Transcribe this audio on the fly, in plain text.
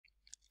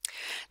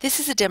This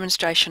is a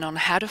demonstration on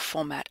how to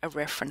format a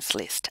reference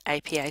list,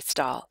 APA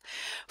style.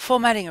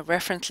 Formatting a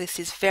reference list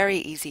is very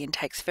easy and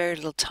takes very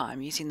little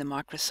time using the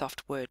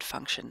Microsoft Word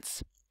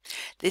functions.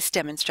 This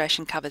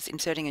demonstration covers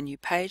inserting a new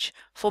page,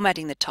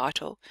 formatting the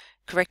title,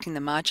 correcting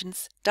the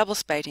margins, double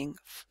spacing,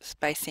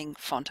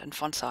 font and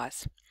font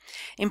size.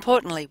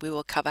 Importantly, we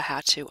will cover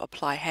how to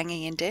apply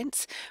hanging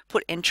indents,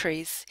 put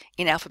entries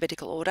in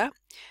alphabetical order,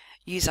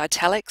 use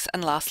italics,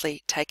 and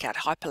lastly, take out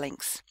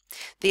hyperlinks.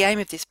 The aim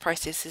of this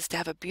process is to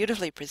have a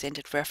beautifully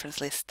presented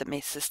reference list that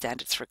meets the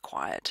standards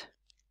required.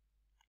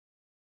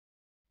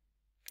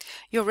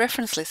 Your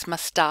reference list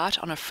must start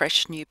on a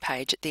fresh new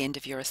page at the end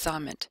of your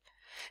assignment.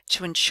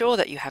 To ensure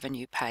that you have a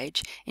new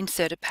page,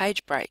 insert a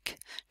page break.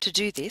 To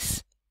do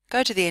this,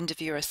 go to the end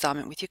of your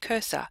assignment with your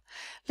cursor.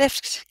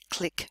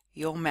 Left-click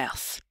your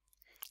mouse.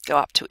 Go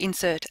up to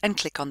Insert and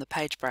click on the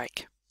page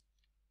break.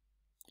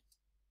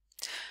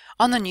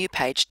 On the new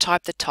page,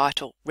 type the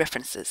title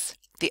References.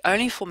 The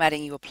only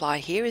formatting you apply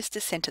here is to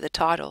center the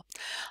title.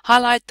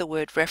 Highlight the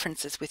word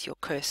References with your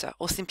cursor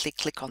or simply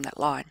click on that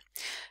line.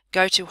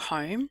 Go to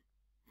Home,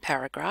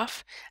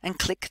 Paragraph, and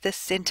click the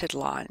centered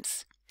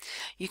lines.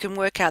 You can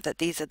work out that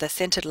these are the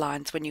centered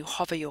lines when you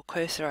hover your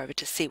cursor over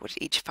to see what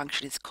each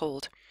function is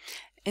called.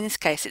 In this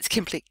case, it's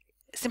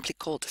simply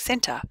called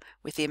Center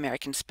with the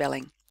American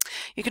spelling.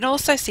 You can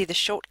also see the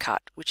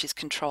shortcut, which is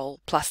Control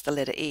plus the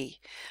letter E,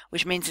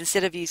 which means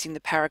instead of using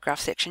the paragraph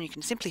section, you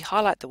can simply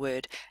highlight the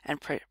word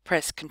and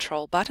press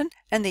Control button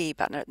and the E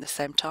button at the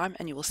same time,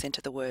 and you will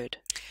center the word.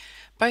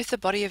 Both the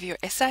body of your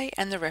essay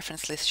and the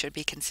reference list should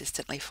be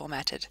consistently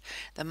formatted.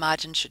 The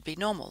margin should be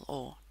normal,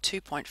 or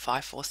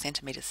 2.54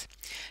 centimeters.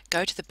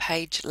 Go to the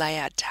Page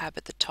Layout tab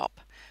at the top.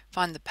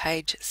 Find the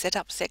Page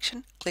Setup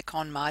section, click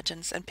on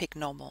Margins and pick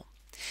Normal.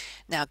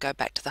 Now go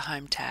back to the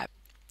Home tab.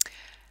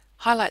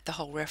 Highlight the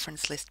whole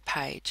reference list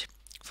page.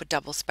 For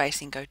double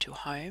spacing, go to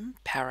Home,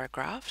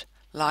 Paragraph,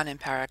 Line and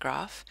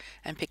Paragraph,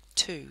 and pick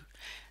 2.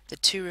 The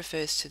 2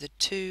 refers to the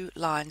 2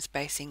 line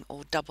spacing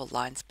or double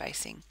line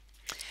spacing.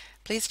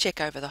 Please check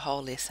over the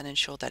whole list and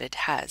ensure that it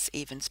has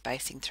even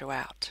spacing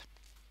throughout.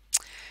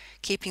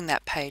 Keeping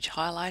that page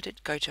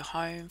highlighted, go to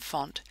Home,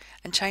 Font,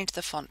 and change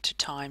the font to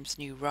Times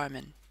New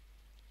Roman.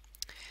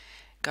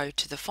 Go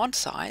to the font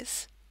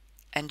size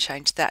and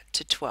change that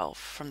to 12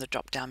 from the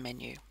drop-down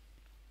menu.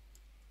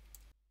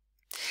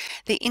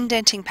 The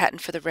indenting pattern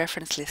for the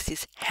reference list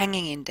is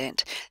hanging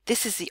indent.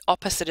 This is the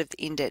opposite of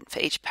the indent for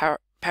each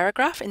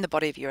paragraph in the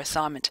body of your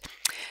assignment.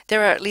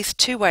 There are at least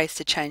 2 ways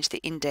to change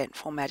the indent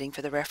formatting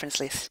for the reference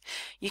list.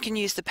 You can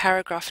use the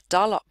paragraph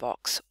dialog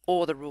box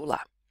or the ruler.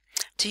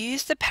 To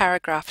use the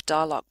paragraph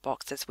dialog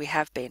box as we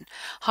have been,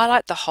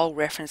 highlight the whole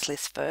reference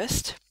list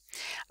first,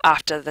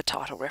 after the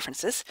title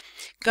references.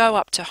 Go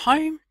up to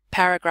Home,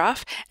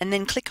 Paragraph, and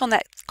then click on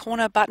that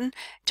corner button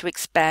to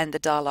expand the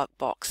dialog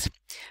box.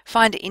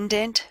 Find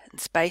Indent and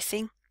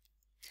Spacing,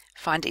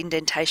 find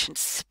Indentation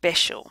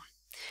Special,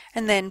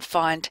 and then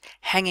find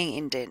Hanging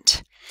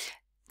Indent.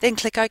 Then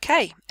click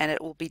OK and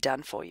it will be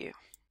done for you.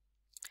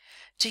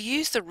 To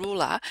use the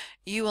ruler,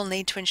 you will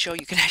need to ensure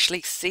you can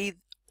actually see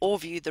or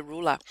view the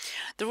ruler.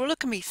 The ruler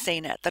can be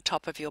seen at the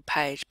top of your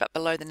page but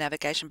below the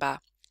navigation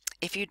bar.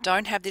 If you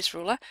don't have this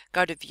ruler,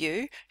 go to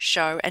View,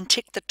 Show, and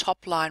tick the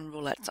top line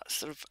ruler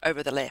sort of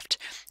over the left,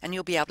 and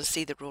you'll be able to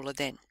see the ruler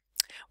then.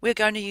 We're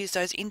going to use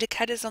those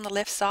indicators on the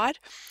left side.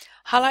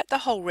 Highlight the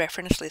whole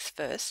reference list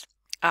first,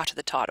 after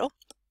the title,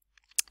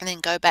 and then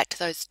go back to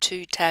those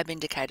 2 tab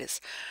indicators.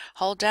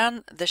 Hold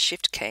down the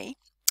Shift key.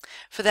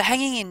 For the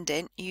hanging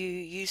indent, you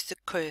use the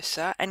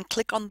cursor and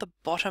click on the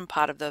bottom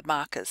part of the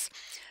markers.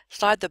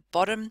 Slide the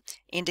bottom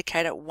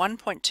indicator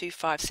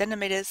 1.25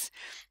 centimeters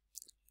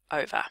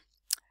over.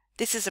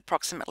 This is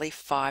approximately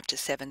 5 to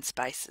 7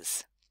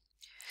 spaces.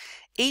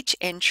 Each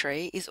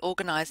entry is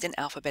organized in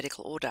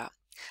alphabetical order.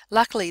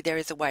 Luckily, there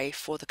is a way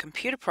for the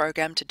computer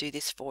program to do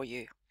this for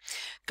you.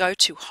 Go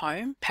to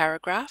Home,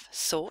 Paragraph,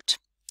 Sort,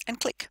 and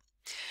click.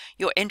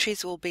 Your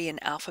entries will be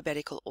in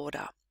alphabetical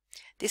order.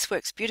 This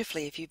works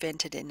beautifully if you've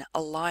entered in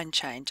a line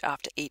change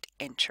after each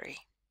entry.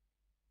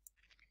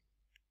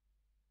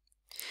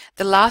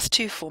 The last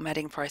 2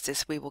 formatting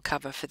processes we will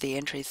cover for the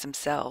entries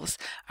themselves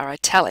are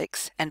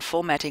italics and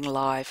formatting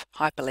live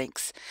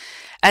hyperlinks.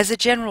 As a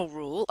general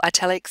rule,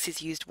 italics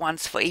is used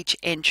once for each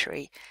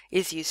entry,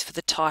 is used for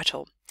the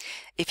title.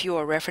 If you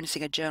are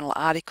referencing a journal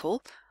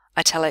article,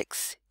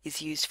 italics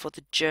is used for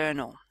the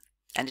journal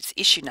and its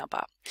issue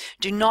number.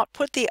 Do not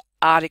put the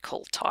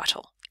article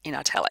title in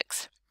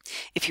italics.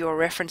 If you are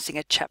referencing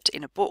a chapter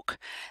in a book,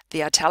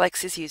 the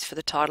italics is used for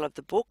the title of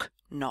the book,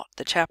 not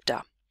the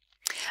chapter.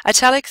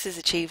 Italics is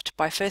achieved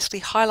by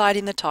firstly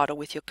highlighting the title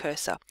with your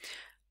cursor.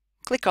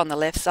 Click on the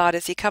left side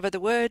as you cover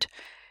the word,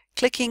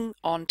 clicking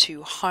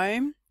onto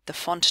Home, the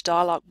font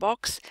dialog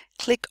box,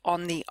 click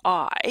on the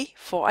I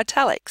for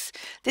italics.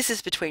 This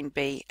is between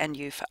B and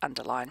U for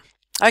underline.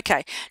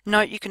 Okay,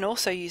 note you can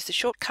also use the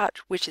shortcut,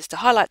 which is to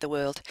highlight the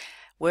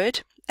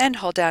word and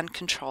hold down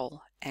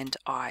Control and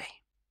I.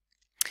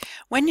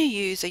 When you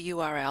use a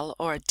URL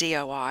or a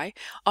DOI,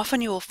 often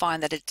you will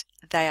find that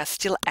they are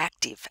still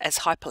active as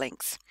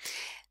hyperlinks.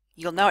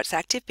 You'll know it's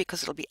active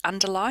because it'll be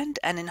underlined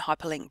and in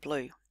hyperlink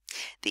blue.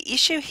 The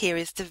issue here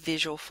is the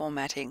visual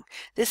formatting.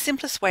 The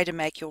simplest way to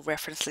make your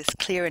reference list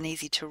clear and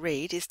easy to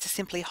read is to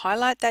simply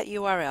highlight that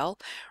URL,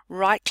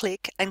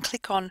 right-click and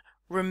click on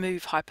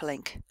Remove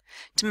Hyperlink.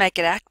 To make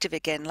it active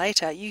again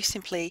later, you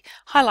simply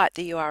highlight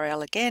the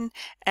URL again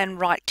and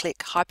right-click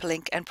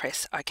Hyperlink and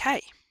press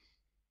OK.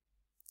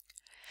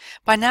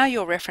 By now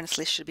your reference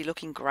list should be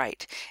looking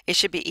great. It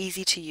should be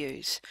easy to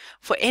use.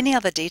 For any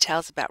other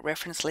details about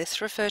reference lists,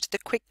 refer to the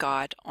quick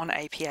guide on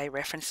APA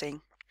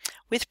referencing.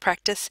 With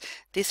practice,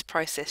 this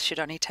process should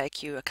only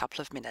take you a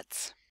couple of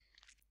minutes.